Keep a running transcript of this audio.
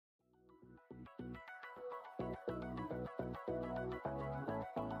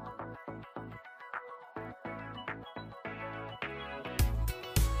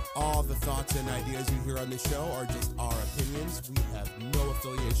All the thoughts and ideas you hear on this show are just our opinions. We have no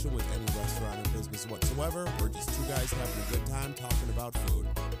affiliation with any restaurant or business whatsoever. We're just two guys having a good time talking about food.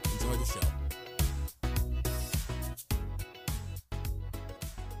 Enjoy the show.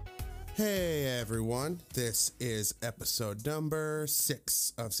 Hey everyone, this is episode number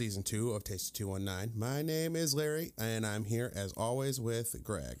 6 of season 2 of Tasty 219. My name is Larry, and I'm here as always with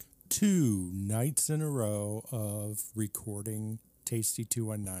Greg. 2 nights in a row of recording Tasty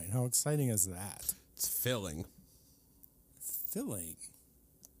 219. How exciting is that? It's filling. Filling?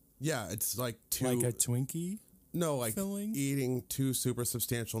 Yeah, it's like two... Like a Twinkie? No, like filling? Eating 2 super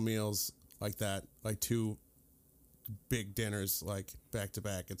substantial meals like that. Like 2 big dinners, like back to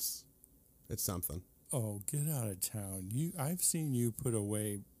back. It's something. Oh, get out of town. I've seen you put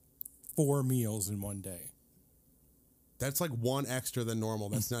away 4 meals in one day. That's like 1 extra than normal.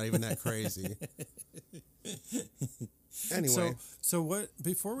 That's not even that crazy. Anyway. So what,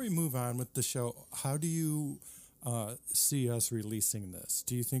 before we move on with the show, how do you see us releasing this?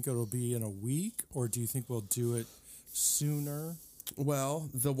 Do you think it'll be in a week, or do you think we'll do it sooner? Well,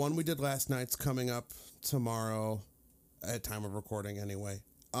 the one we did last night's coming up tomorrow at time of recording anyway.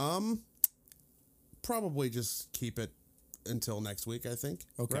 Probably just keep it until next week, I think.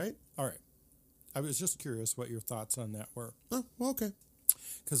 Okay. Right? All right. I was just curious what your thoughts on that were. Oh, well, okay.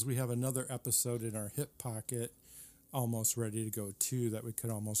 Because we have another episode in our hip pocket almost ready to go too that we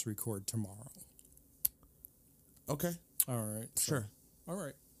could almost record tomorrow. Okay. All right. Sure. All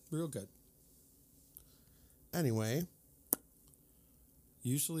right. Real good. Anyway.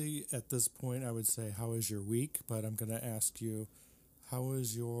 Usually at this point I would say, how is your week? But I'm going to ask you, how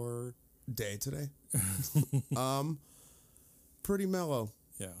is your... day today? Pretty mellow.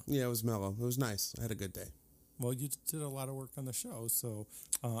 Yeah, it was mellow. It was nice. I had a good day. Well, you did a lot of work on the show, so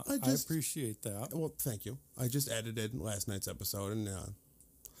I appreciate that. Well, thank you. I just edited last night's episode, and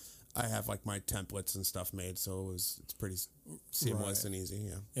I have like my templates and stuff made, so it's pretty seamless and easy.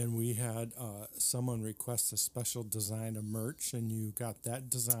 Yeah. And we had someone request a special design of merch, and you got that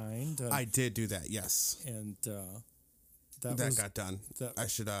designed. I did do that. Yes. And that got done. I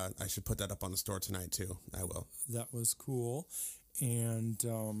should put that up on the store tonight too. I will. That was cool. And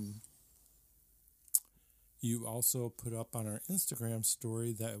you also put up on our Instagram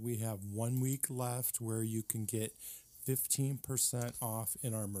story that we have 1 week left where you can get 15% off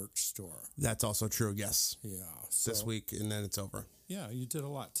in our merch store. That's also true, yes. Yeah. This week, and then it's over. Yeah, you did a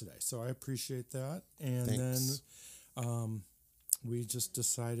lot today, so I appreciate that. And Thanks. Then we just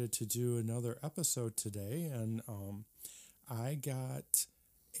decided to do another episode today, and I got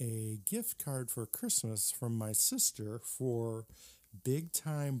a gift card for Christmas from my sister for Big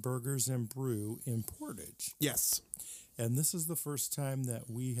Time Burgers and Brew in Portage. Yes. And this is the first time that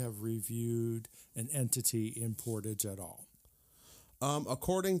we have reviewed an entity in Portage at all.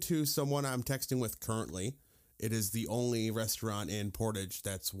 According to someone I'm texting with currently, it is the only restaurant in Portage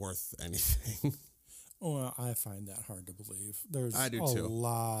that's worth anything. Well, I find that hard to believe. There's I do too.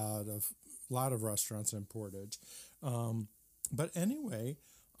 lot of restaurants in Portage. But anyway,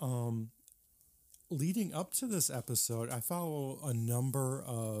 leading up to this episode, I follow a number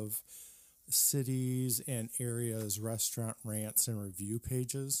of cities and areas, restaurant rants and review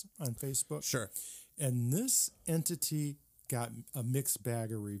pages on Facebook. Sure. And this entity got a mixed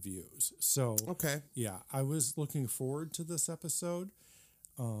bag of reviews. So, okay. Yeah, I was looking forward to this episode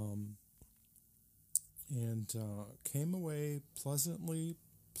and came away pleasantly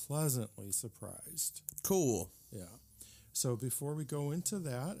surprised. Cool. Yeah. So before we go into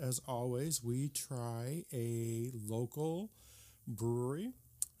that, as always, we try a local brewery.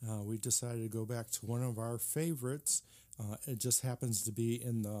 We decided to go back to one of our favorites. It just happens to be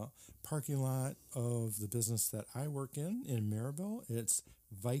in the parking lot of the business that I work in Maryville. It's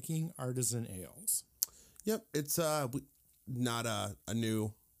Viking Artisan Ales. Yep, it's not a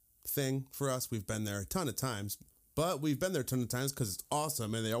new thing for us. We've been there a ton of times, but we've been there a ton of times because it's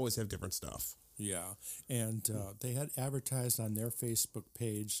awesome, and they always have different stuff. Yeah, and they had advertised on their Facebook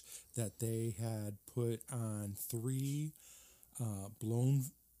page that they had put on 3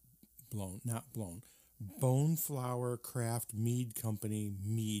 Bone Flower Craft Mead Company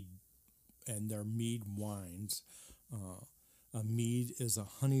mead, and their mead wines. A mead is a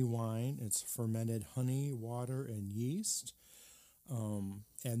honey wine. It's fermented honey, water, and yeast.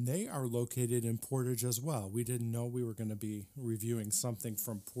 And they are located in Portage as well. We didn't know we were going to be reviewing something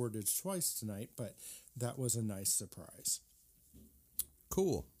from Portage twice tonight, but that was a nice surprise.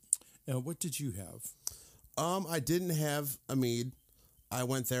 Cool. What did you have? I didn't have a mead. I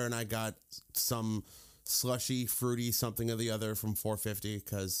went there and I got some slushy, fruity something or the other from 450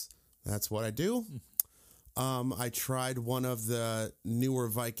 because that's what I do. I tried one of the newer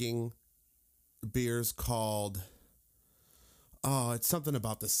Viking beers called, oh, it's something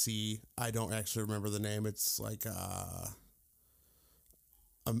about the sea. I don't actually remember the name. It's like a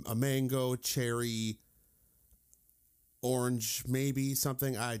mango, cherry, orange, maybe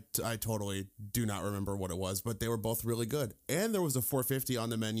something. I totally do not remember what it was, but they were both really good. And there was a 450 on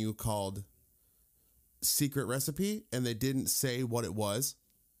the menu called Secret Recipe, and they didn't say what it was.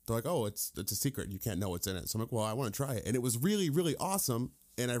 They're like, oh, it's a secret. You can't know what's in it. So I'm like, well, I want to try it. And it was really, really awesome.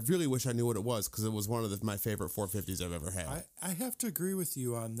 And I really wish I knew what it was because it was one of my favorite 450s I've ever had. I have to agree with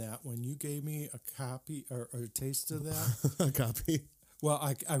you on that. When you gave me a copy or a taste of that. A copy? Well,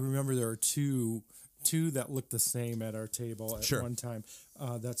 I remember there are two that looked the same at our table at one time.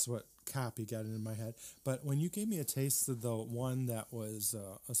 That's what copy got into my head. But when you gave me a taste of the one that was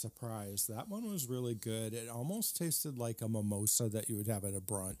a surprise, that one was really good. It almost tasted like a mimosa that you would have at a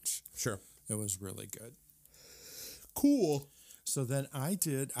brunch. Sure. It was really good. Cool. So then I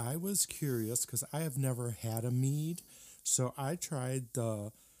was curious because I have never had a mead. So I tried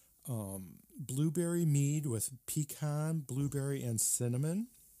the blueberry mead with pecan, blueberry, and cinnamon.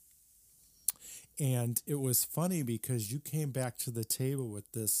 And it was funny because you came back to the table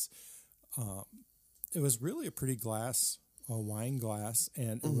with this. It was really a pretty glass, a wine glass,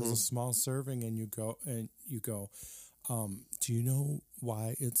 and it was a small serving. And you go, do you know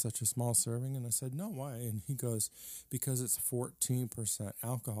why it's such a small serving? And I said, no, why? And he goes, because it's 14%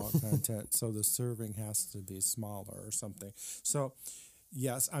 alcohol content, so the serving has to be smaller or something. So,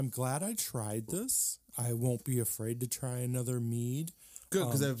 yes, I'm glad I tried this. I won't be afraid to try another mead. Good,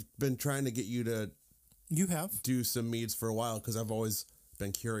 because I've been trying to get you to do some meads for a while because I've always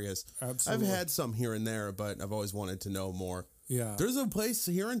been curious. Absolutely. I've had some here and there, but I've always wanted to know more. Yeah. There's a place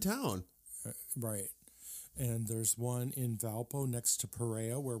here in town. Right. And there's one in Valpo next to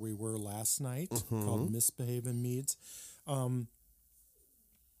Perea where we were last night called Misbehaving Meads.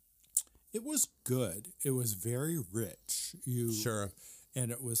 It was good. It was very rich. Sure.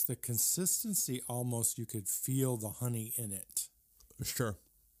 And it was the consistency almost, you could feel the honey in it. Sure.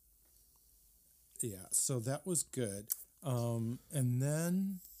 Yeah, so that was good. And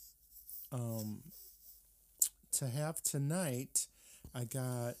then to have tonight, I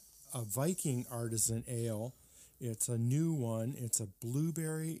got a Viking Artisan Ale. It's a new one. It's a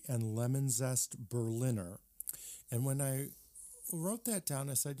blueberry and lemon zest Berliner. And when I wrote that down,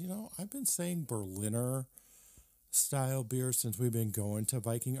 I said, I've been saying Berliner style beer since we've been going to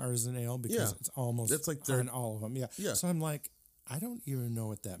Viking Artisan Ale because it's like on all of them. Yeah. So I'm like, I don't even know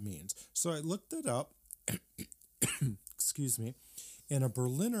what that means. So I looked it up. Excuse me. And a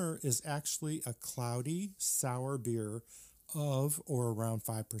Berliner is actually a cloudy, sour beer of or around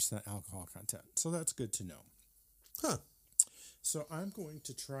 5% alcohol content. So that's good to know. Huh. So I'm going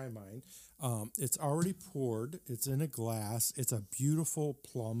to try mine. It's already poured. It's in a glass. It's a beautiful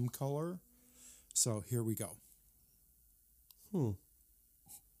plum color. So here we go.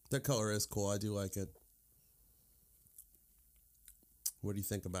 That color is cool. I do like it. What do you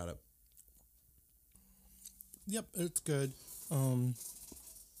think about it? Yep, it's good.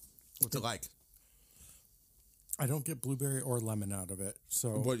 What's it like? I don't get blueberry or lemon out of it. So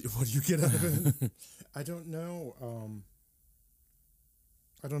what do you get out of it? I don't know.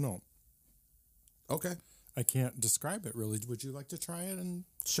 I don't know. Okay. I can't describe it really. Would you like to try it and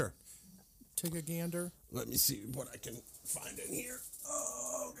Sure. take a gander? Let me see what I can find in here.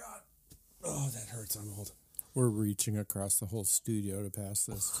 Oh, God. Oh, that hurts. I'm old. We're reaching across the whole studio to pass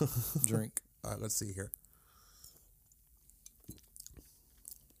this drink. All right, let's see here.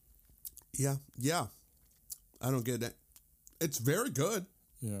 Yeah. I don't get it. It's very good.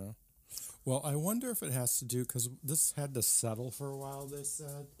 Yeah. Well, I wonder if it has to do, because this had to settle for a while, they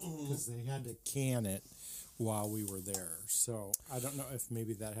said, because they had to can it while we were there. So I don't know if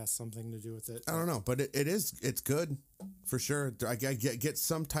maybe that has something to do with it. I don't know, but it's good for sure. I get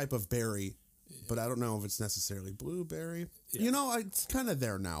some type of berry, but I don't know if it's necessarily blueberry. Yeah. It's kind of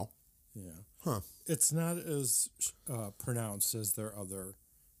there now. Yeah. Huh. It's not as pronounced as their other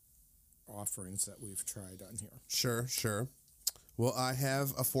offerings that we've tried on here. Sure. Well, I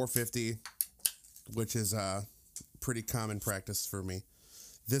have a 450, which is a pretty common practice for me.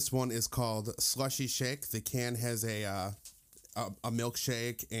 This one is called Slushy Shake. The can has a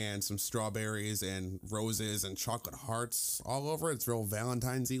milkshake and some strawberries and roses and chocolate hearts all over it. It's real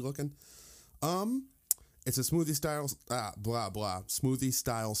Valentine's-y looking. It's a smoothie style, smoothie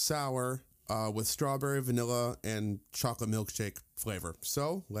style sour with strawberry, vanilla, and chocolate milkshake flavor.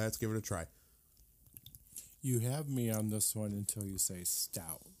 So let's give it a try. You have me on this one until you say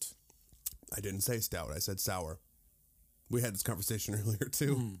stout. I didn't say stout. I said sour. We had this conversation earlier,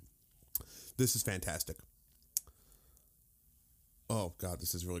 too. This is fantastic. Oh, God,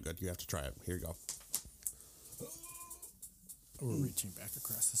 this is really good. You have to try it. Here you go. We're reaching back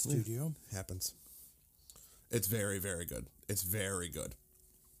across the studio. Happens. It's very, very good. It's very good.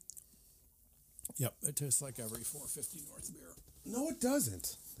 Yep, it tastes like every 450 North beer. No, it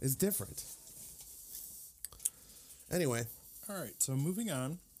doesn't. It's different. Anyway. All right, so moving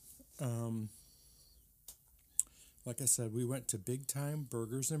on. Like I said, we went to Big Time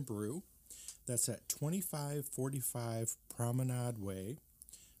Burgers and Brew. That's at 2545 Promenade Way.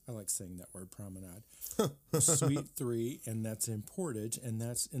 I like saying that word, promenade. Suite 3, and that's in Portage, and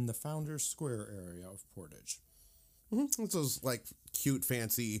that's in the Founders Square area of Portage. Mm-hmm. It's those, like, cute,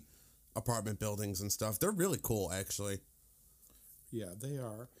 fancy apartment buildings and stuff. They're really cool, actually. Yeah, they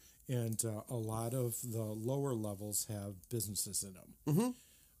are. And a lot of the lower levels have businesses in them. Mm-hmm.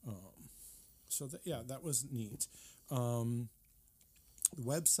 That was neat. The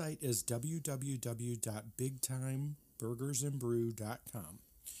website is www.bigtimeburgersandbrew.com.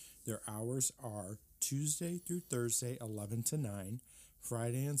 Their hours are Tuesday through Thursday, 11 to 9,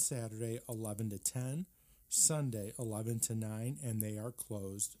 Friday and Saturday, 11 to 10, Sunday, 11 to 9, and they are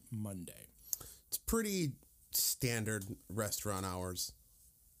closed Monday. It's pretty standard restaurant hours.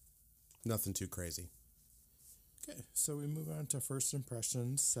 Nothing too crazy. Okay, so we move on to first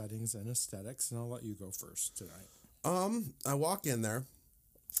impressions, settings, and aesthetics, and I'll let you go first tonight. I walk in there,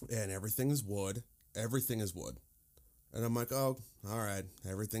 and everything is wood. Everything is wood. And I'm like, oh, all right,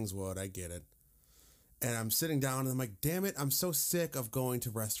 everything's wood. I get it. And I'm sitting down, and I'm like, damn it, I'm so sick of going to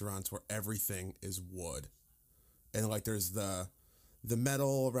restaurants where everything is wood. And, like, there's the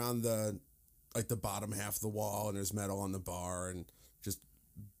metal around the bottom half of the wall, and there's metal on the bar, and just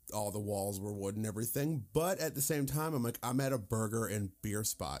all the walls were wood and everything. But at the same time, I'm like, I'm at a burger and beer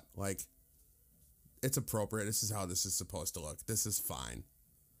spot. Like, it's appropriate. This is how this is supposed to look. This is fine.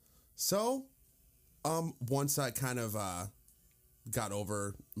 So, once I kind of got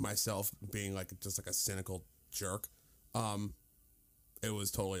over myself being just like a cynical jerk, it was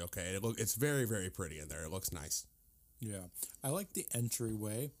totally okay. It's very, very pretty in there. It looks nice. Yeah, I like the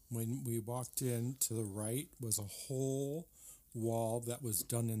entryway. When we walked in, to the right was a whole wall that was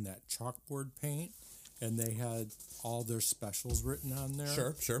done in that chalkboard paint, and they had all their specials written on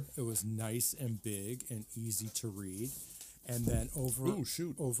there. Sure. It was nice and big and easy to read. And then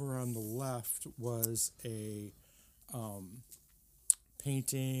over on the left was a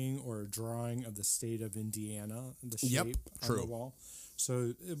painting or a drawing of the state of Indiana, the shape on the wall.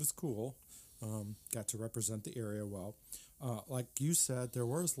 So it was cool. Got to represent the area well. Like you said, there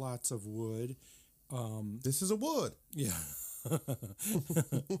was lots of wood. This is a wood. Yeah.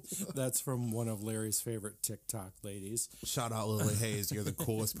 That's from one of Larry's favorite TikTok ladies. Shout out Lily Hayes. You're the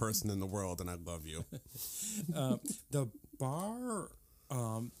coolest person in the world, and I love you. The bar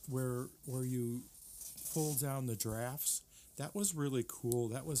where you pull down the drafts, that was really cool.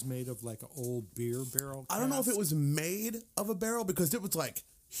 That was made of like an old beer barrel cask. I don't know if it was made of a barrel because it was like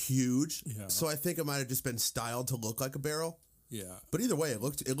huge. Yeah. So I think it might have just been styled to look like a barrel. Yeah. But either way, it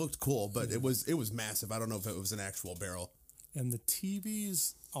looked cool, but it was massive. I don't know if it was an actual barrel. And the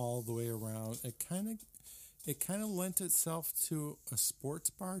TVs all the way around, it kind of lent itself to a sports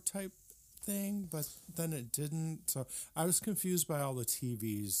bar type thing, but then it didn't. So I was confused by all the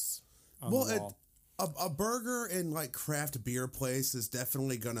TVs on the wall. A burger and like craft beer place is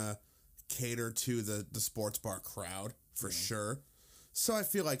definitely gonna cater to the sports bar crowd for sure. So I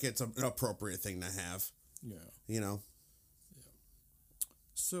feel like it's an appropriate thing to have. Yeah. You know.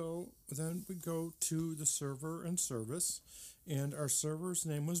 So then we go to the server and service, and our server's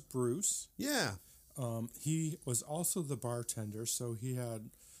name was Bruce. Yeah. He was also the bartender, so he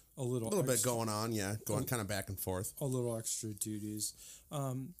had a little bit going on, going kind of back and forth. A little extra duties.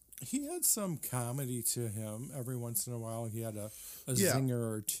 He had some comedy to him every once in a while. He had a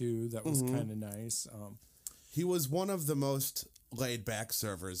zinger or two that was kind of nice. He was one of the most laid back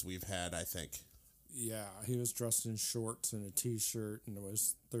servers we've had, I think. Yeah, he was dressed in shorts and a t-shirt, and it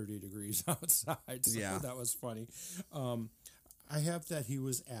was 30 degrees outside, so that was funny. I have that he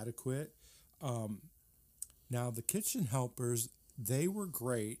was adequate. Now, the kitchen helpers, they were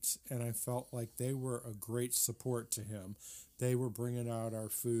great, and I felt like they were a great support to him. They were bringing out our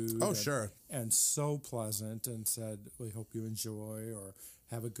food. Oh, sure. And so pleasant, and said, we hope you enjoy, or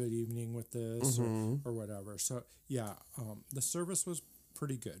have a good evening with this, or whatever. So, the service was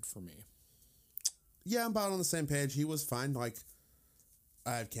pretty good for me. Yeah, I'm about on the same page. He was fine. Like,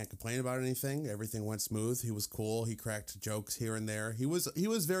 I can't complain about anything. Everything went smooth. He was cool. He cracked jokes here and there. He was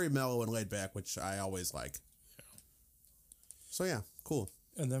very mellow and laid back, which I always like. Yeah. So yeah, cool.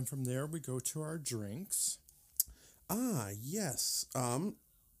 And then from there we go to our drinks. Yes.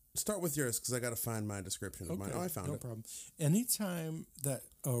 Start with yours because I got to find my description of mine. Oh, I found no it. problem. Anytime that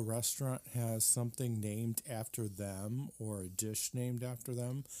a restaurant has something named after them or a dish named after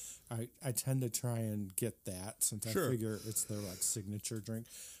them, I tend to try and get that since I figure it's their like signature drink.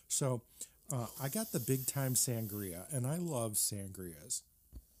 So I got the Big Time Sangria, and I love sangrias.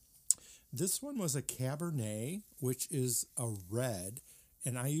 This one was a Cabernet, which is a red,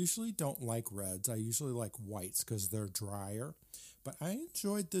 and I usually don't like reds. I usually like whites because they're drier. But I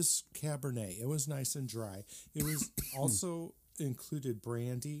enjoyed this Cabernet. It was nice and dry. It was also included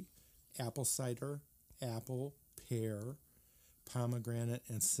brandy, apple cider, apple, pear, pomegranate,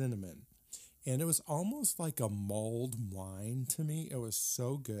 and cinnamon. And it was almost like a mulled wine to me. It was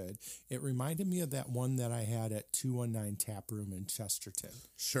so good. It reminded me of that one that I had at 219 Tap Room in Chesterton.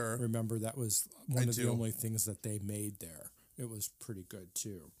 Sure. Remember, that was one of the only things that they made there. It was pretty good,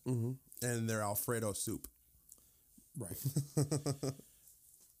 too. Mm-hmm. And their Alfredo soup. Right.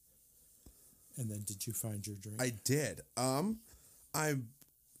 And then did you find your drink? I did. I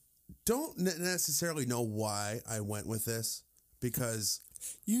don't necessarily know why I went with this because...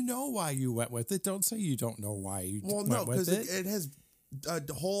 You know why you went with it. Don't say you don't know why you went with it. Well, no, because it has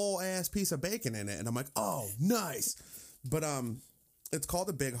a whole ass piece of bacon in it. And I'm like, oh, nice. But it's called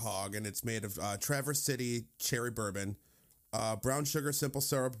a Big Hog, and it's made of Traverse City cherry bourbon, brown sugar, simple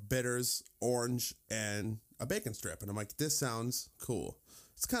syrup, bitters, orange, and a bacon strip. And I'm like, this sounds cool.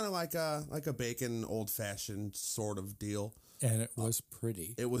 It's kind of like a bacon old-fashioned sort of deal. And it was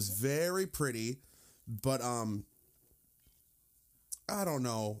pretty. It was very pretty, but I don't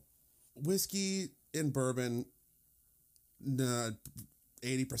know. Whiskey and bourbon,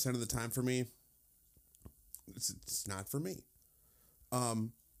 80% of the time for me, it's not for me. The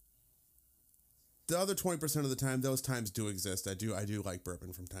other 20% of the time, those times do exist. I do like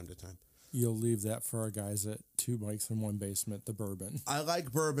bourbon from time to time. You'll leave that for our guys at Two Mics in One Basement, the bourbon. I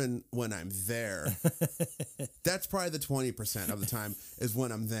like bourbon when I'm there. That's probably the 20% of the time is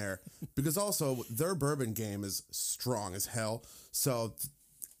when I'm there. Because also, their bourbon game is strong as hell. So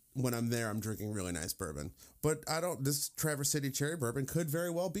when I'm there, I'm drinking really nice bourbon. But this Traverse City Cherry Bourbon could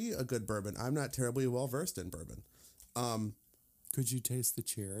very well be a good bourbon. I'm not terribly well versed in bourbon. Could you taste the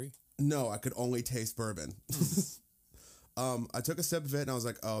cherry? No, I could only taste bourbon. I took a sip of it and I was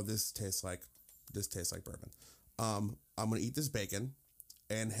like, "Oh, this tastes like bourbon." I'm gonna eat this bacon,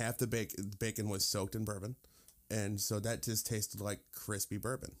 and half the bacon was soaked in bourbon, and so that just tasted like crispy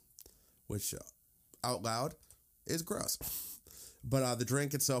bourbon, which out loud is gross. But the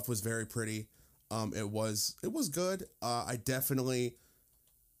drink itself was very pretty. It was good. I definitely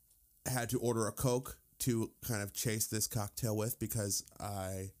had to order a Coke to kind of chase this cocktail with because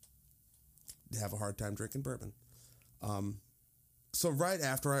I have a hard time drinking bourbon. So right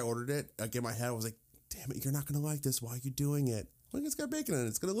after I ordered it, like in my head, I was like, damn it, you're not going to like this. Why are you doing it? Like, it's got bacon in it.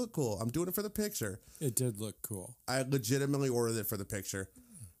 It's going to look cool. I'm doing it for the picture. It did look cool. I legitimately ordered it for the picture.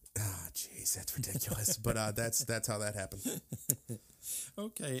 Jeez, that's ridiculous. But that's how that happened.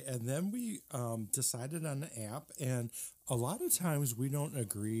 Okay, and then we decided on the app, and a lot of times we don't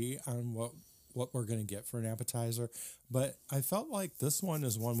agree on what we're going to get for an appetizer, but I felt like this one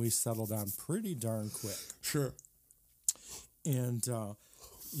is one we settled on pretty darn quick. Sure. And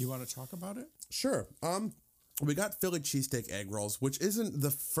you want to talk about it? Sure. We got Philly cheesesteak egg rolls, which isn't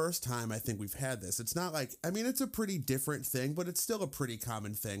the first time I think we've had this. It's not like, I mean, it's a pretty different thing, but it's still a pretty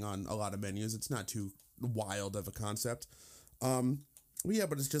common thing on a lot of menus. It's not too wild of a concept. Yeah,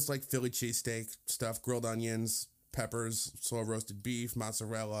 but it's just like Philly cheesesteak stuff, grilled onions, peppers, slow roasted beef,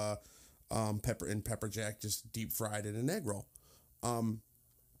 mozzarella, pepper jack, just deep fried in an egg roll. And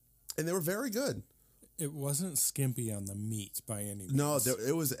they were very good. It wasn't skimpy on the meat by any means. No,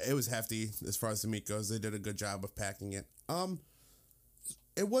 it was hefty as far as the meat goes. They did a good job of packing it.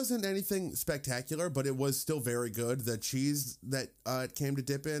 It wasn't anything spectacular, but it was still very good. The cheese that it came to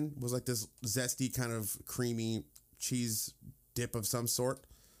dip in was like this zesty kind of creamy cheese dip of some sort,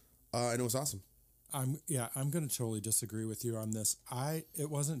 and it was awesome. I'm going to totally disagree with you on this. It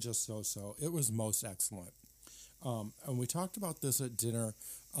wasn't just so. It was most excellent. And we talked about this at dinner.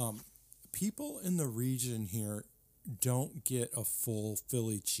 People in the region here don't get a full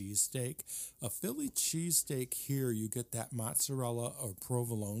Philly cheesesteak. A Philly cheesesteak here, you get that mozzarella or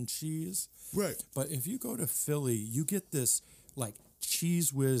provolone cheese. Right. But if you go to Philly, you get this like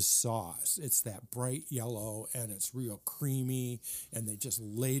cheese whiz sauce. It's that bright yellow and it's real creamy, and they just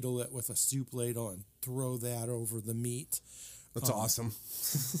ladle it with a soup ladle and throw that over the meat. That's awesome.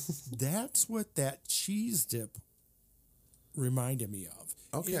 That's what that cheese dip reminded me of.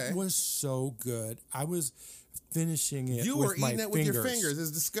 Okay. It was so good. I was finishing it. You with were my eating it with your fingers.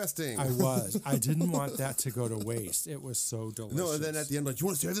 It's disgusting. I was. I didn't want that to go to waste. It was so delicious. No, and then at the end, like, you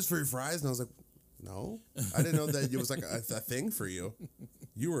want to save this for your fries? And I was like, no. I didn't know that it was like a thing for you.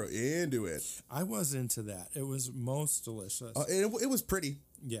 You were into it. I was into that. It was most delicious. It was pretty.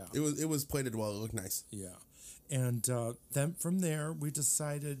 Yeah. It was plated well. It looked nice. Yeah. And then from there, we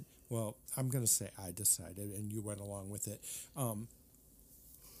decided, well, I'm going to say I decided, and you went along with it.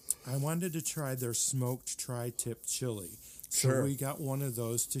 I wanted to try their smoked tri-tip chili. Sure. So we got one of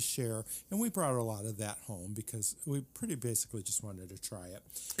those to share, and we brought a lot of that home because we pretty basically just wanted to try it.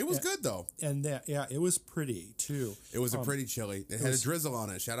 It was good, though. And it was pretty, too. It was a pretty chili. It had a drizzle on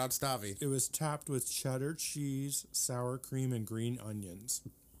it. Shout out Stavi. It was topped with cheddar cheese, sour cream, and green onions.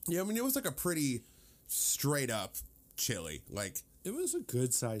 Yeah, I mean, it was like a pretty straight-up chili. Like, it was a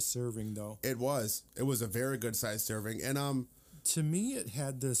good-sized serving, though. It was. It was a very good-sized serving. And, to me, it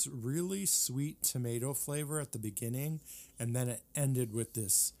had this really sweet tomato flavor at the beginning, and then it ended with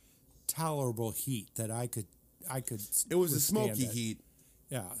this tolerable heat that I could. It was a smoky heat.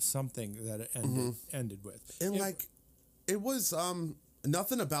 Yeah, something that it ended with. And it was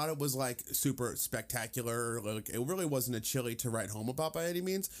nothing about it was like super spectacular. Like it really wasn't a chili to write home about by any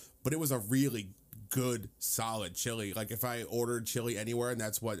means, but it was a really good, solid chili. Like if I ordered chili anywhere and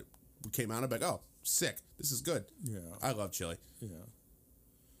that's what came out, I'd be like, oh, sick. This is good. Yeah. I love chili. Yeah.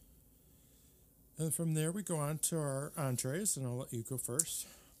 And from there, we go on to our entrees, and I'll let you go first.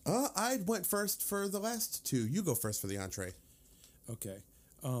 I went first for the last two. You go first for the entree. Okay.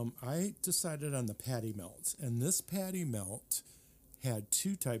 I decided on the patty melt, and this patty melt had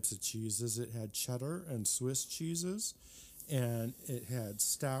two types of cheeses. It had cheddar and Swiss cheeses, and it had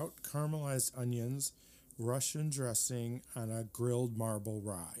stout caramelized onions, Russian dressing on a grilled marble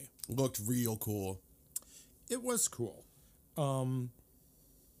rye. Looked real cool. It was cool.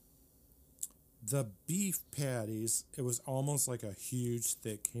 The beef patties, it was almost like a huge,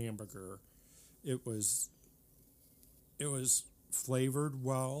 thick hamburger. It was flavored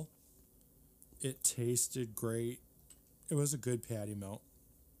well. It tasted great. It was a good patty melt.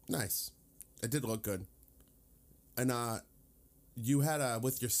 Nice. It did look good. And you had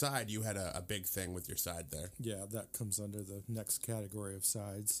with your side, you had a big thing with your side there. Yeah, that comes under the next category of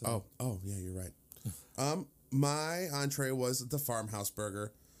sides. So. Oh, yeah, you're right. My entree was the farmhouse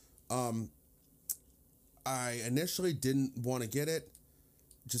burger. I initially didn't want to get it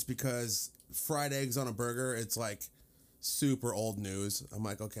just because fried eggs on a burger, it's like super old news. I'm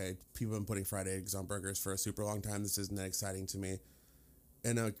like, okay, people have been putting fried eggs on burgers for a super long time. This isn't that exciting to me.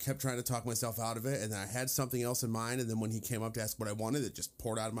 And I kept trying to talk myself out of it. And then I had something else in mind. And then when he came up to ask what I wanted, it just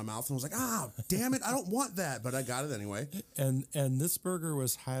poured out of my mouth. And I was like, damn it, I don't want that. But I got it anyway. And this burger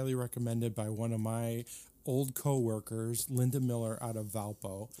was highly recommended by one of my old co-workers, Linda Miller out of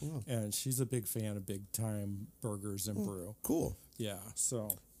Valpo. Oh. And she's a big fan of big time burgers and brew. Cool. Yeah,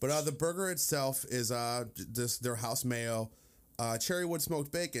 so. But the burger itself is their house mayo, cherry wood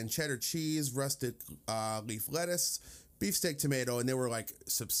smoked bacon, cheddar cheese, rustic leaf lettuce, beefsteak tomato, and they were like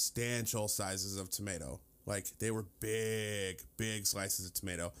substantial sizes of tomato. Like they were big slices of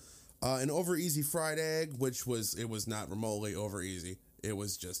tomato. An over easy fried egg, which was not remotely over easy. It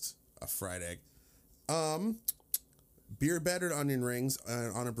was just a fried egg. Beer battered onion rings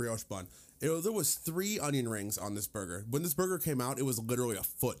on a brioche bun. There was 3 onion rings on this burger. When this burger came out, it was literally a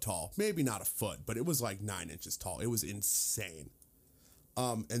foot tall. Maybe not a foot, but it was like 9 inches tall. It was insane.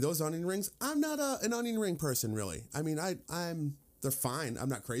 And those onion rings, I'm not an onion ring person, really. I mean, they're fine. I'm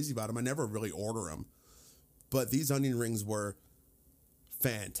not crazy about them. I never really order them. But these onion rings were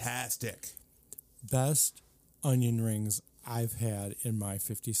fantastic. Best onion rings I've had in my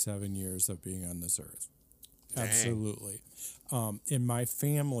 57 years of being on this earth. Dang. Absolutely. In my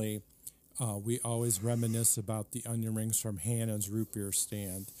family, we always reminisce about the onion rings from Hannon's root beer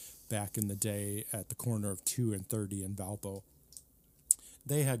stand back in the day at the corner of 2 and 30 in Valpo.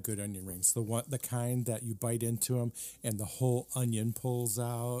 They had good onion rings, the kind that you bite into them and the whole onion pulls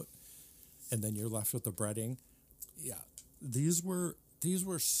out, and then you're left with the breading. Yeah, these were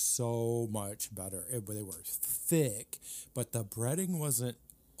so much better. They were thick, but the breading wasn't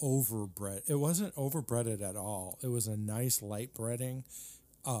overbread. It wasn't overbreaded at all. It was a nice light breading.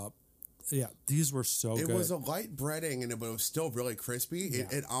 Yeah, these were so good. It was a light breading, but it was still really crispy. Yeah.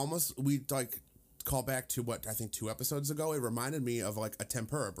 It almost, we like call back to what I think 2 episodes ago. It reminded me of like a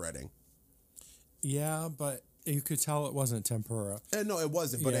tempura breading. Yeah, but you could tell it wasn't tempura. No, it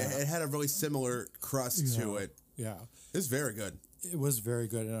wasn't, but it had a really similar crust to it. Yeah. It was very good. It was very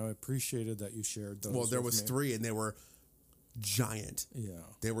good, and I appreciated that you shared those. Well, there was 3, and they were giant. Yeah.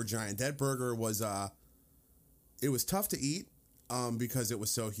 They were giant. That burger was, it was tough to eat because it was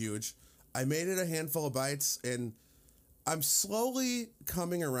so huge. I made it a handful of bites, and I'm slowly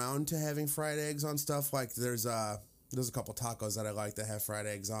coming around to having fried eggs on stuff. Like there's a couple tacos that I like that have fried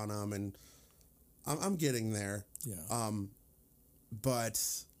eggs on them, and I'm getting there. Yeah.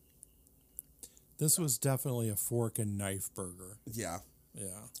 But this was definitely a fork and knife burger. yeah.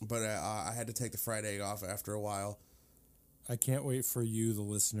 Yeah. But I had to take the fried egg off after a while. I can't wait for you, the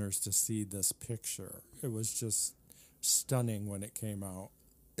listeners, to see this picture. It was just stunning when it came out.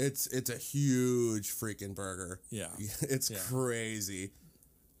 It's a huge freaking burger. Yeah. It's crazy.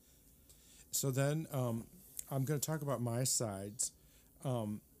 So then I'm going to talk about my sides.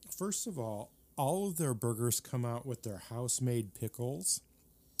 First of all of their burgers come out with their house-made pickles.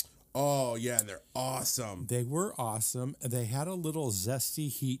 Oh, yeah, they're awesome. They were awesome. They had a little zesty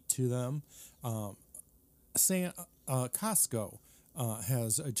heat to them. Costco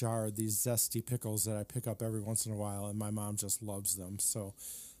has a jar of these zesty pickles that I pick up every once in a while, and my mom just loves them. So,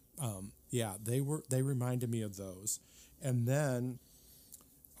 they reminded me of those. And then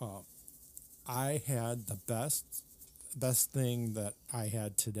I had the best thing that I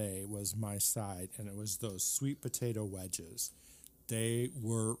had today was my side, and it was those sweet potato wedges. They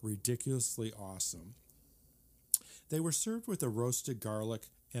were ridiculously awesome. They were served with a roasted garlic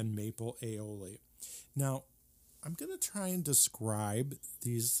and maple aioli. Now, I'm going to try and describe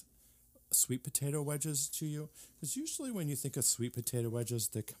these sweet potato wedges to you, because usually when you think of sweet potato wedges,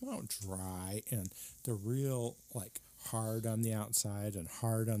 they come out dry and they're real like hard on the outside and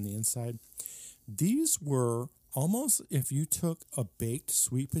hard on the inside. These were almost if you took a baked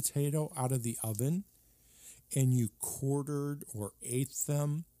sweet potato out of the oven and you quartered or ate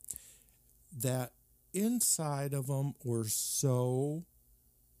them, that inside of them were so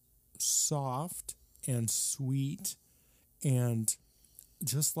soft and sweet and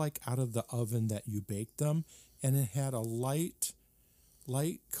just like out of the oven that you baked them, and it had a light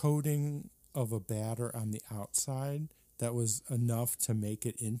coating of a batter on the outside that was enough to make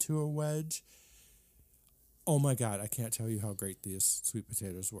it into a wedge. Oh my God, I can't tell you how great these sweet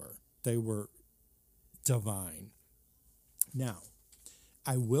potatoes were. They were divine. Now,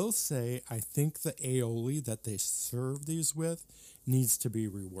 I will say I think the aioli that they serve these with needs to be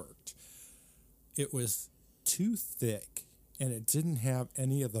reworked. It was too thick, and it didn't have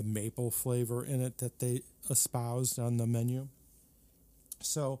any of the maple flavor in it that they espoused on the menu.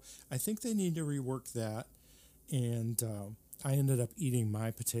 So I think they need to rework that, and I ended up eating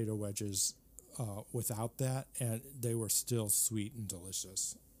my potato wedges without that, and they were still sweet and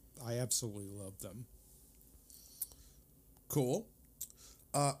delicious. I absolutely loved them. Cool.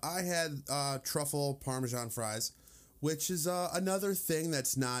 I had truffle Parmesan fries, which is another thing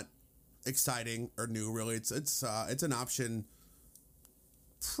that's not exciting or new, really. It's an option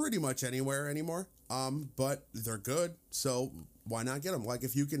pretty much anywhere anymore. But they're good, so why not get them? Like,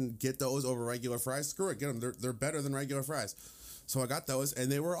 if you can get those over regular fries, screw it, get them. They're better than regular fries. So I got those,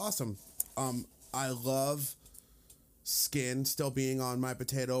 and they were awesome. I love skin still being on my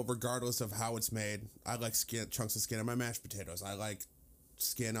potato, regardless of how it's made. I like chunks of skin on my mashed potatoes. I like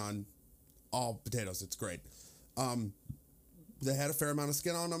skin on all potatoes. It's great. They had a fair amount of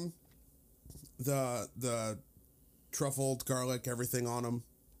skin on them. The truffled garlic, everything on them.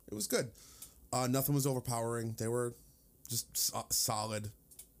 It was good. Nothing was overpowering. They were just solid,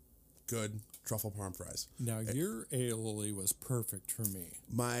 good truffle parm fries. Now, your aioli was perfect for me.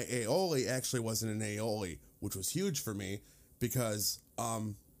 My aioli actually wasn't an aioli, which was huge for me because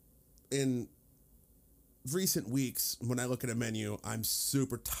in recent weeks, when I look at a menu, I'm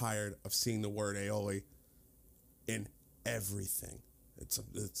super tired of seeing the word aioli in everything. It's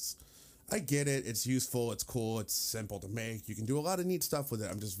I get it. It's useful. It's cool. It's simple to make. You can do a lot of neat stuff with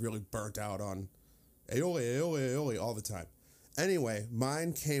it. I'm just really burnt out on aioli all the time. Anyway,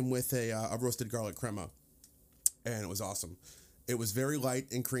 mine came with a roasted garlic crema, and it was awesome. It was very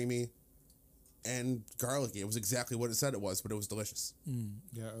light and creamy and garlicky. It was exactly what it said it was, but it was delicious.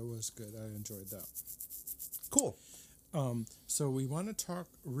 Yeah, it was good. I enjoyed that. Cool. So we want to talk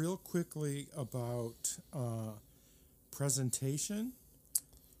real quickly about presentation.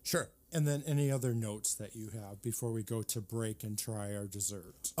 Sure. And then any other notes that you have before we go to break and try our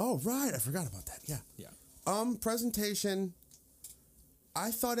dessert. Oh, right. I forgot about that. Yeah. Yeah. Presentation.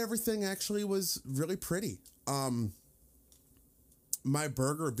 I thought everything actually was really pretty. My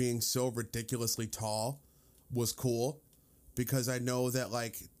burger being so ridiculously tall was cool because I know that,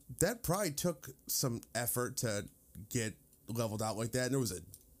 like, that probably took some effort to get leveled out like that. And there was a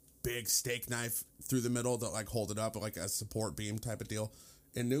big steak knife through the middle to, like, hold it up, like a support beam type of deal.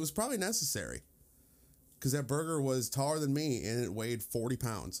 And it was probably necessary because that burger was taller than me and it weighed 40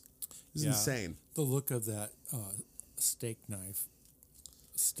 pounds. It was insane. The look of that steak knife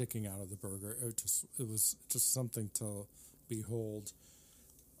sticking out of the burger. It was just something to behold.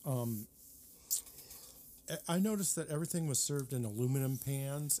 I noticed that everything was served in aluminum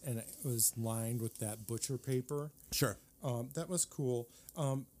pans, and it was lined with that butcher paper. Sure. That was cool.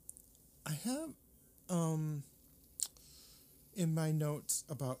 I have in my notes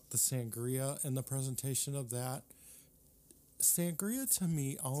about the sangria and the presentation of that. Sangria to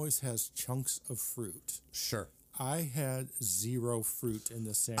me always has chunks of fruit. Sure. I had zero fruit in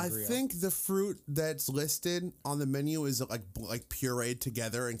the sangria. I think the fruit that's listed on the menu is like pureed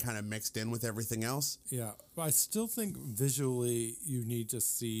together and kind of mixed in with everything else. Yeah, but I still think visually you need to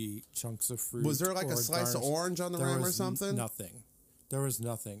see chunks of fruit. Was there like a slice of orange on the rim or something? Nothing. There was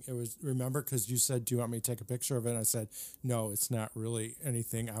nothing. It was, remember, because you said, do you want me to take a picture of it? And I said, no, it's not really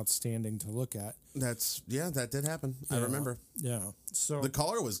anything outstanding to look at. That did happen. Yeah. I remember. Yeah. So the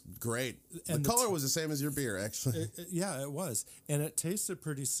color was great. And the color was the same as your beer, actually. Yeah, it was. And it tasted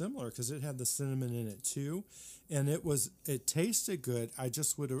pretty similar because it had the cinnamon in it too. And it tasted good. I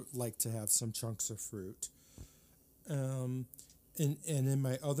just would have liked to have some chunks of fruit. And in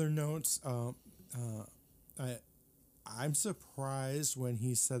my other notes, I'm surprised when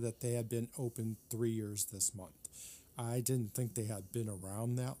he said that they had been open 3 years this month. I didn't think they had been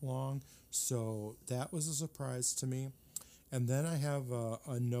around that long, so that was a surprise to me. And then I have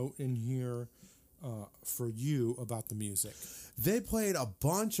a note in here for you about the music. They played a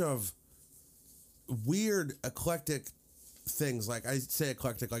bunch of weird, eclectic things. Like, I say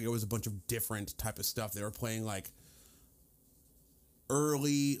eclectic, like it was a bunch of different type of stuff. They were playing like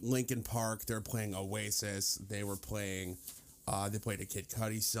early Linkin Park. They were playing Oasis. They were playing, they played a Kid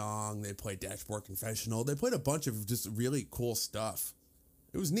Cudi song. They played Dashboard Confessional. They played a bunch of just really cool stuff.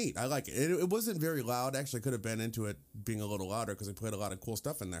 It was neat. I like it. It wasn't very loud. Actually, could have been into it being a little louder because they played a lot of cool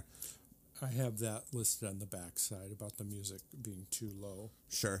stuff in there. I have that listed on the back side about the music being too low.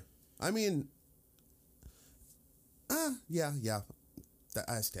 Sure. I mean, yeah.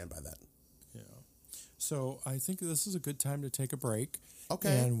 I stand by that. Yeah. So I think this is a good time to take a break.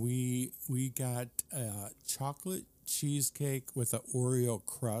 Okay. And we got chocolate cheesecake with an Oreo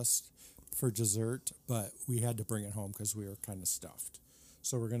crust for dessert, but we had to bring it home because we were kind of stuffed.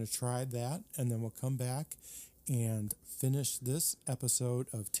 So we're going to try that, and then we'll come back and finish this episode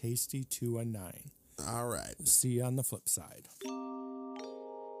of Tasty 219. All right. See you on the flip side.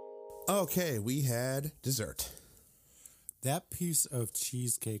 Okay, we had dessert. That piece of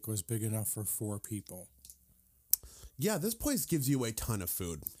cheesecake was big enough for 4 people. Yeah, this place gives you a ton of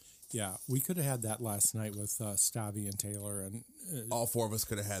food. Yeah, we could have had that last night with Stabby and Taylor, and all 4 of us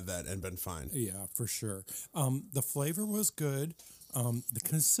could have had that and been fine. Yeah, for sure. The flavor was good. The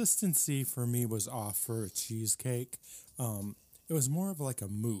consistency for me was off for a cheesecake. It was more of like a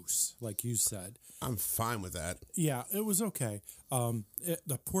mousse, like you said. I'm fine with that. Yeah, it was okay.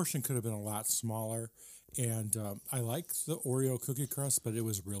 The portion could have been a lot smaller, and I liked the Oreo cookie crust, but it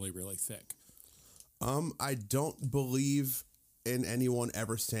was really, really thick. I don't believe in anyone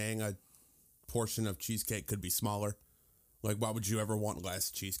ever saying a portion of cheesecake could be smaller. Like, why would you ever want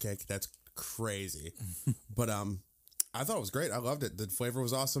less cheesecake? That's crazy. But I thought it was great. I loved it. The flavor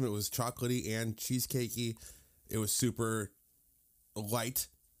was awesome. It was chocolatey and cheesecakey. It was super light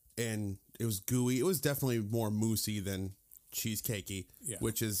and it was gooey. It was definitely more moussey than cheesecakey,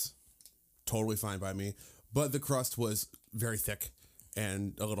 which is totally fine by me. But the crust was very thick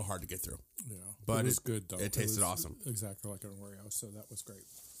and a little hard to get through. Yeah, but it was good though. It tasted awesome. Exactly like an Oreo, so that was great.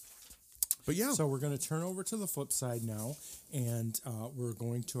 But yeah. So we're going to turn over to the flip side now, and we're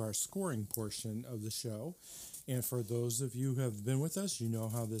going to our scoring portion of the show. And for those of you who have been with us, you know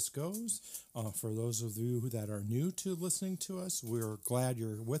how this goes. For those of you that are new to listening to us, we're glad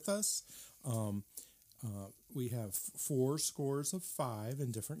you're with us. We have 4 scores of 5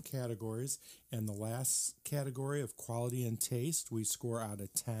 in different categories. And the last category of quality and taste, we score out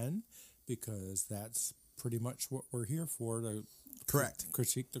of 10 because that's pretty much what we're here for, to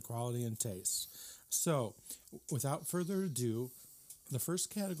critique the quality and taste. So without further ado, the first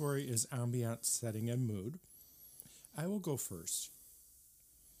category is ambiance, setting, and mood. I will go first.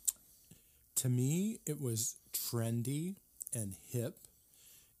 To me, it was trendy and hip.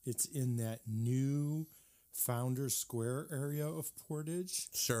 It's in that new Founders Square area of Portage.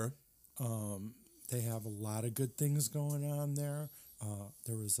 Sure. They have a lot of good things going on there.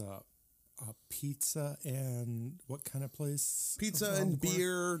 There was a pizza and what kind of place? Pizza and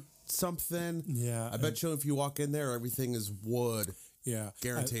beer, something. Yeah. I bet you if you walk in there, everything is wood. Yeah.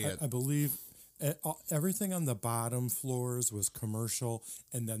 Guarantee it. I believe everything on the bottom floors was commercial,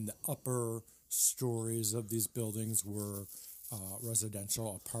 and then the upper stories of these buildings were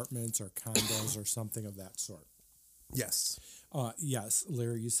residential apartments or condos or something of that sort. Yes. Yes,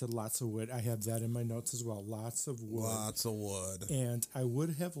 Larry, you said lots of wood. I have that in my notes as well. Lots of wood. Lots of wood. And I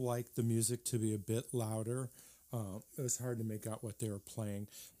would have liked the music to be a bit louder. It was hard to make out what they were playing.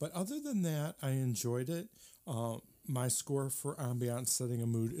 But other than that, I enjoyed it. My score for ambiance setting a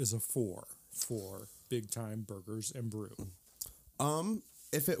mood is a 4 for Big Time Burgers and Brew.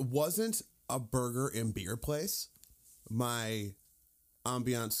 If it wasn't a burger and beer place, my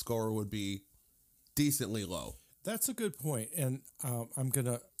ambiance score would be decently low. That's a good point, and I'm going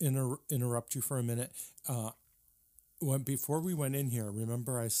to interrupt you for a minute. Before we went in here,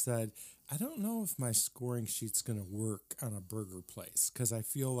 remember I said, I don't know if my scoring sheet's going to work on a burger place because I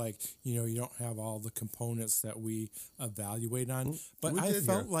feel like, you don't have all the components that we evaluate on. But I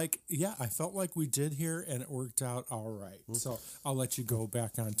felt like we did here and it worked out all right. So I'll let you go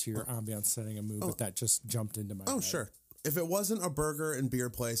back onto your ambiance setting a mood, but that just jumped into my head. Sure. If it wasn't a burger and beer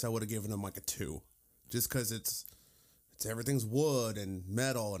place, I would have given them like a 2. Just because it's everything's wood and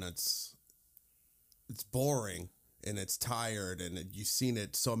metal and it's boring. And it's tired, and you've seen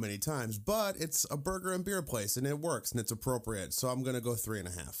it so many times. But it's a burger and beer place, and it works, and it's appropriate. So I'm gonna go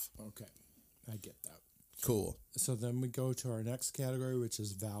 3.5. Okay, I get that. Cool. So then we go to our next category, which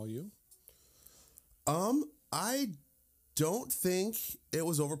is value. I don't think it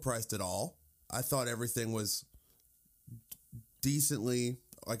was overpriced at all. I thought everything was decently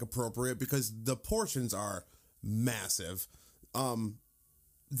appropriate because the portions are massive.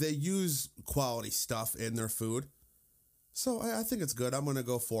 They use quality stuff in their food. So I think it's good. I'm going to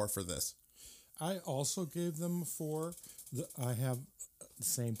go 4 for this. I also gave them 4. I have the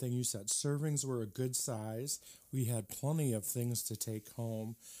same thing you said. Servings were a good size. We had plenty of things to take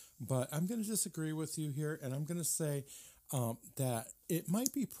home. But I'm going to disagree with you here, and I'm going to say that it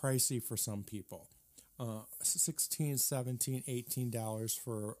might be pricey for some people. $16, $17, $18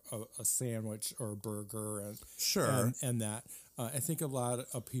 for a sandwich or a burger. And, sure. And that. I think a lot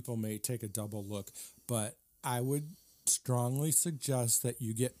of people may take a double look, but I would strongly suggest that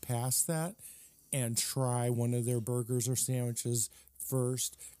you get past that and try one of their burgers or sandwiches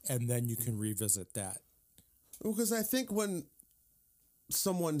first, and then you can revisit that. Because I think when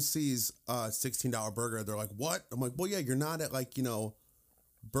someone sees a $16 burger, they're like, what? I'm like, well, yeah, you're not at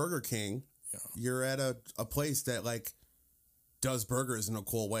Burger King. Yeah. You're at a place that does burgers in a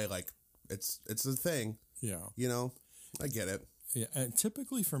cool way. It's a thing. Yeah. I get it. Yeah. And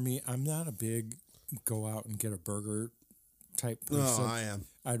typically for me, I'm not a big go out and get a burger type person. No, I am.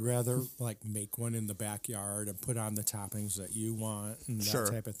 I'd rather make one in the backyard and put on the toppings that you want and that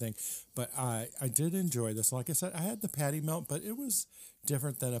type of thing. But I did enjoy this. Like I said, I had the patty melt, but it was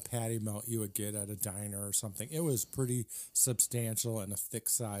different than a patty melt you would get at a diner or something. It was pretty substantial and a thick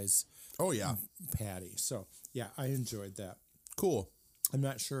size patty. So, yeah, I enjoyed that. Cool. I'm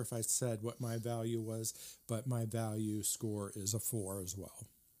not sure if I said what my value was, but my value score is a 4 as well.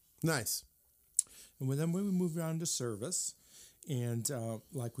 Nice. And then we moved on to service. And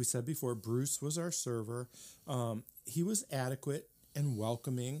like we said before, Bruce was our server. He was adequate and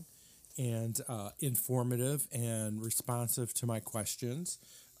welcoming and informative and responsive to my questions.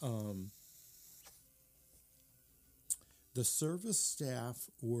 The service staff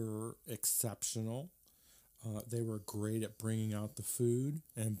were exceptional. They were great at bringing out the food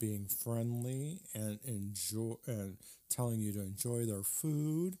and being friendly and telling you to enjoy their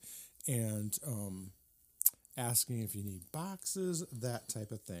food and asking if you need boxes, that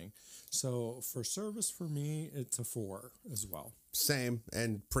type of thing. So for service, for me, it's a 4 as well. Same,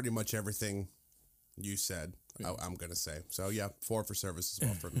 and pretty much everything you said, I'm going to say. So, yeah, 4 for service as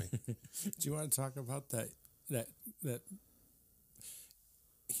well for me. Do you want to talk about that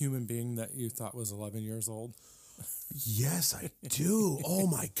human being that you thought was 11 years old? Yes, I do. Oh,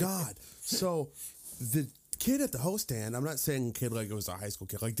 my God. So the kid at the host stand, I'm not saying kid it was a high school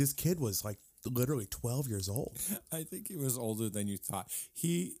kid. This kid was literally 12 years old. I think he was older than you thought.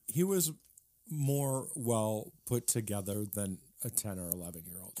 He was more well put together than a 10 or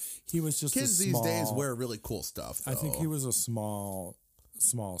 11-year-old. He was just kids these days wear really cool stuff, though. I think he was a small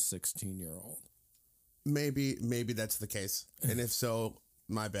 16-year-old. Maybe that's the case. And if so,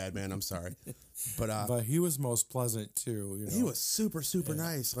 my bad, man. I'm sorry. But he was most pleasant too. He was super, super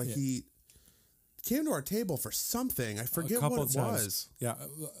nice. He came to our table for something. I forget what it was. Yeah,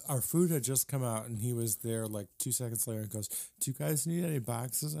 our food had just come out, and he was there 2 seconds later and goes, "Do you guys need any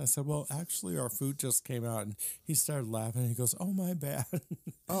boxes?" And I said, "Well, actually, our food just came out." And he started laughing. And he goes, "Oh, my bad."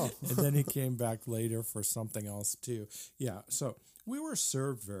 Oh. And then he came back later for something else too. Yeah, so we were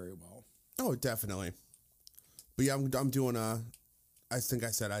served very well. Oh, definitely. But yeah, I'm doing I think I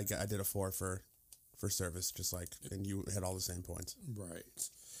said I did a 4 for service, and you had all the same points. Right.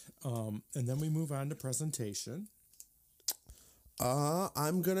 And then we move on to presentation.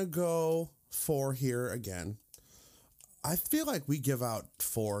 I'm gonna go 4 here again. I feel like we give out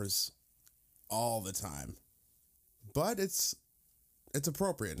 4s all the time, but it's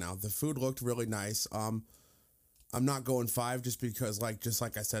appropriate now. The food looked really nice. I'm not going 5 just because, like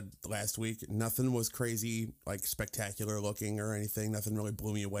I said last week, nothing was crazy, like spectacular looking or anything. Nothing really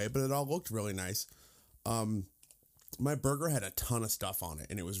blew me away, but it all looked really nice. My burger had a ton of stuff on it,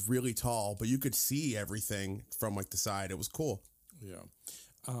 and it was really tall, but you could see everything from like the side. It was cool. Yeah.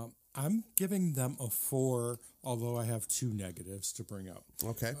 I'm giving them a 4, although I have 2 negatives to bring up.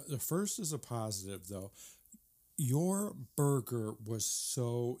 Okay. The first is a positive, though. Your burger was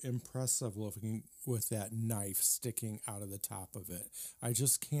so impressive looking with that knife sticking out of the top of it. I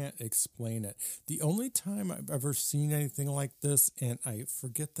just can't explain it. The only time I've ever seen anything like this, and I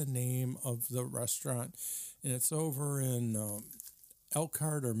forget the name of the restaurant, and it's over in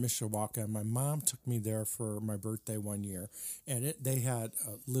Elkhart or Mishawaka. My mom took me there for my birthday one year, and they had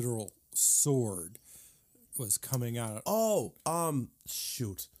a literal sword was coming out. Oh,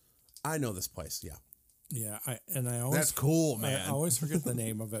 shoot. I know this place, yeah. Yeah, I always That's cool, man. I always forget the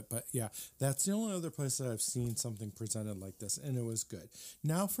name of it, but yeah, that's the only other place that I've seen something presented like this, and it was good.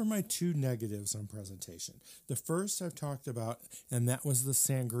 Now for my 2 negatives on presentation. The first I've talked about, and that was the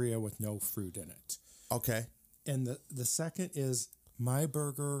sangria with no fruit in it. Okay. And the second is my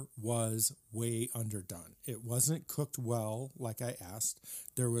burger was way underdone. It wasn't cooked well, like I asked.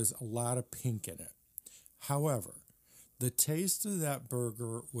 There was a lot of pink in it. However, the taste of that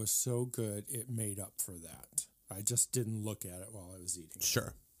burger was so good, it made up for that. I just didn't look at it while I was eating it.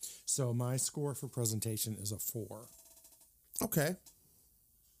 Sure. So my score for presentation is a 4. Okay.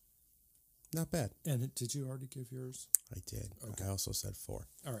 Not bad. And did you already give yours? I did. Okay. I also said 4.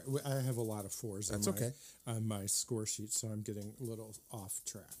 All right. I have a lot of 4s That's okay. On my score sheet, so I'm getting a little off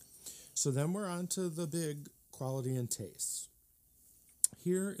track. So then we're on to the big quality and taste.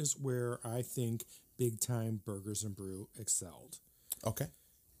 Here is where I think Big Time Burgers and Brew excelled. Okay.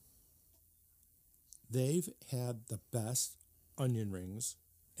 They've had the best onion rings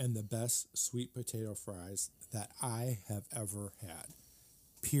and the best sweet potato fries that I have ever had.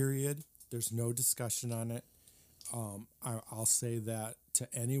 Period. There's no discussion on it. I'll say that to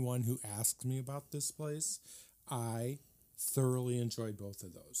anyone who asks me about this place. I thoroughly enjoyed both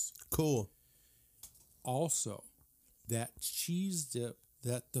of those. Cool. Also, that cheese dip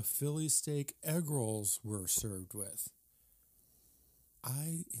that the Philly steak egg rolls were served with,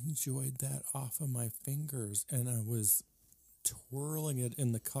 I enjoyed that off of my fingers, and I was twirling it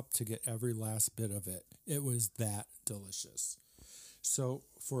in the cup to get every last bit of it. It was that delicious. So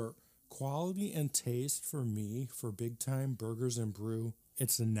for quality and taste for me, for Big Time Burgers and Brew,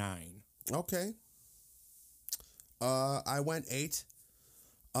 it's a 9. Okay. I went 8.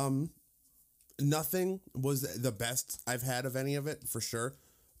 Nothing was the best I've had of any of it, for sure,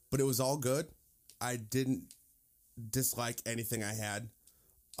 but it was all good. I didn't dislike anything I had.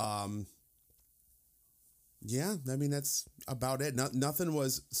 Yeah, I mean, that's about it. Nothing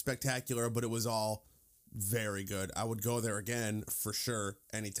was spectacular, but it was all very good. I would go there again for sure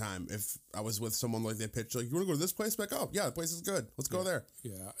anytime. If I was with someone like they pitched, like, you want to go to this place? Like, oh, yeah, the place is good. Let's go there.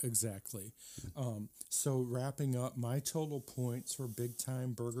 Yeah, exactly. So wrapping up, my total points for Big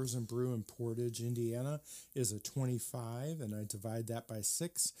Time Burgers and Brew in Portage, Indiana is a 25, and I divide that by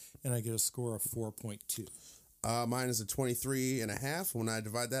 6, and I get a score of 4.2. Mine is a 23.5. When I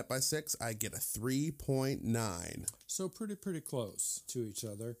divide that by 6, I get a 3.9. So pretty close to each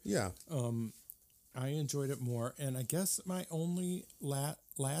other. Yeah. I enjoyed it more, and I guess my only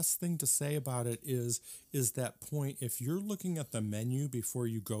last thing to say about it is that point, if you're looking at the menu before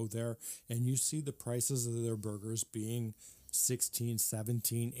you go there and you see the prices of their burgers being 16,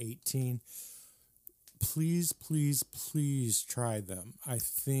 17, 18, please try them. I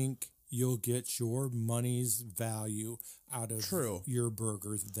think you'll get your money's value out of your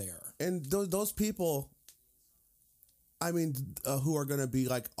burgers there. And those people, I mean, who are going to be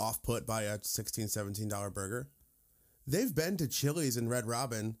like off put by a $16, $17 burger, they've been to Chili's and Red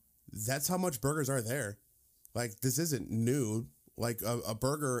Robin. That's how much burgers are there. Like, this isn't new. Like, a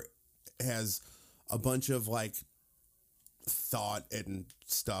burger has a bunch of like thought and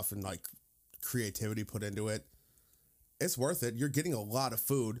stuff and like creativity put into it. It's worth it. You're getting a lot of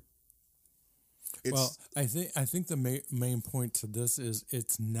food. Well, I think the main point to this is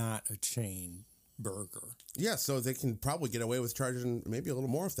it's not a chain burger. Yeah, so they can probably get away with charging maybe a little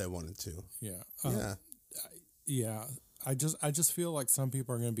more if they wanted to. Yeah. Yeah. I just feel like some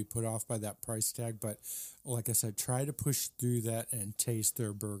people are going to be put off by that price tag, but like I said, try to push through that and taste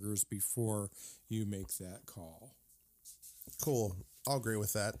their burgers before you make that call. Cool. I'll agree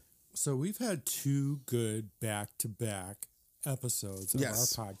with that. So we've had 2 good back-to-back episodes of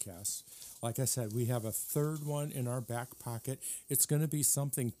Yes. our podcast. Like I said, we have a third one in our back pocket. It's going to be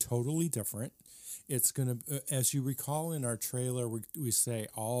something totally different. It's going to, as you recall in our trailer, we say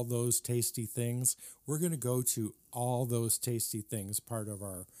all those tasty things. We're going to go to all those tasty things, part of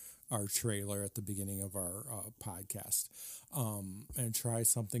our trailer at the beginning of our podcast, and try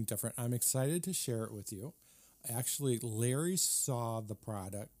something different. I'm excited to share it with you. Actually, Larry saw the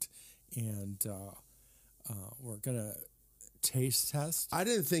product, and we're going to taste test. I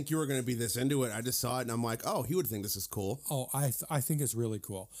didn't think you were going to be this into it. I just saw it and I'm like, oh, he would think this is cool. Oh, I think it's really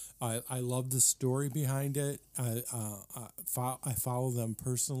cool. I love the story behind it. I follow them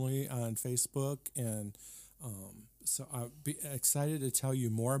personally on Facebook, and so I'll be excited to tell you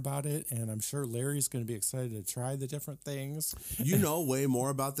more about it. And I'm sure Larry's going to be excited to try the different things. You know way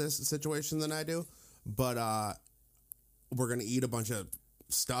more about this situation than I do, but we're going to eat a bunch of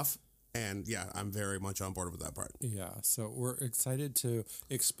stuff. And yeah, I'm very much on board with that part. Yeah, so we're excited to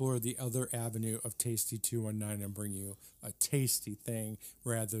explore the other avenue of Tasty 219 and bring you a tasty thing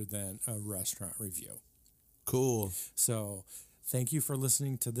rather than a restaurant review. Cool. So thank you for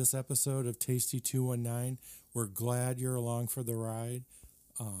listening to this episode of Tasty 219. We're glad you're along for the ride.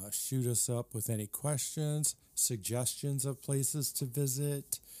 Shoot us up with any questions, suggestions of places to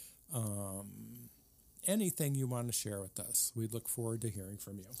visit, anything you want to share with us. We look forward to hearing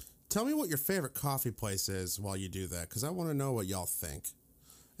from you. Tell me what your favorite coffee place is while you do that, because I want to know what y'all think.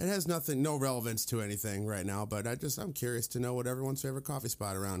 It has no relevance to anything right now, but I'm curious to know what everyone's favorite coffee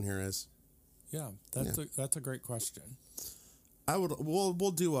spot around here is. Yeah, that's a great question.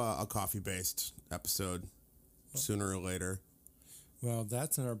 We'll do a coffee-based episode sooner or later. Well,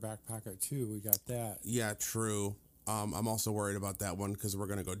 that's in our back pocket too. We got that. Yeah, true. I'm also worried about that one because we're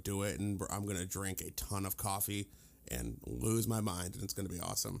gonna go do it, and I'm gonna drink a ton of coffee and lose my mind, and it's gonna be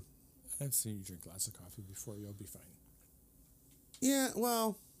awesome. I've seen you drink lots of coffee before. You'll be fine. Yeah,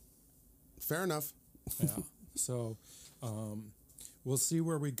 well, fair enough. Yeah. So we'll see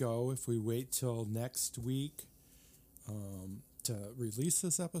where we go if we wait till next week to release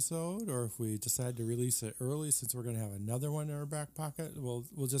this episode, or if we decide to release it early since we're going to have another one in our back pocket. We'll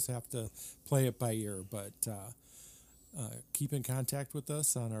just have to play it by ear. But keep in contact with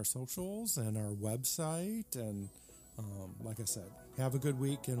us on our socials and our website. And like I said, have a good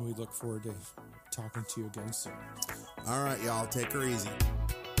week, and we look forward to talking to you again soon. All right, y'all. Take her easy.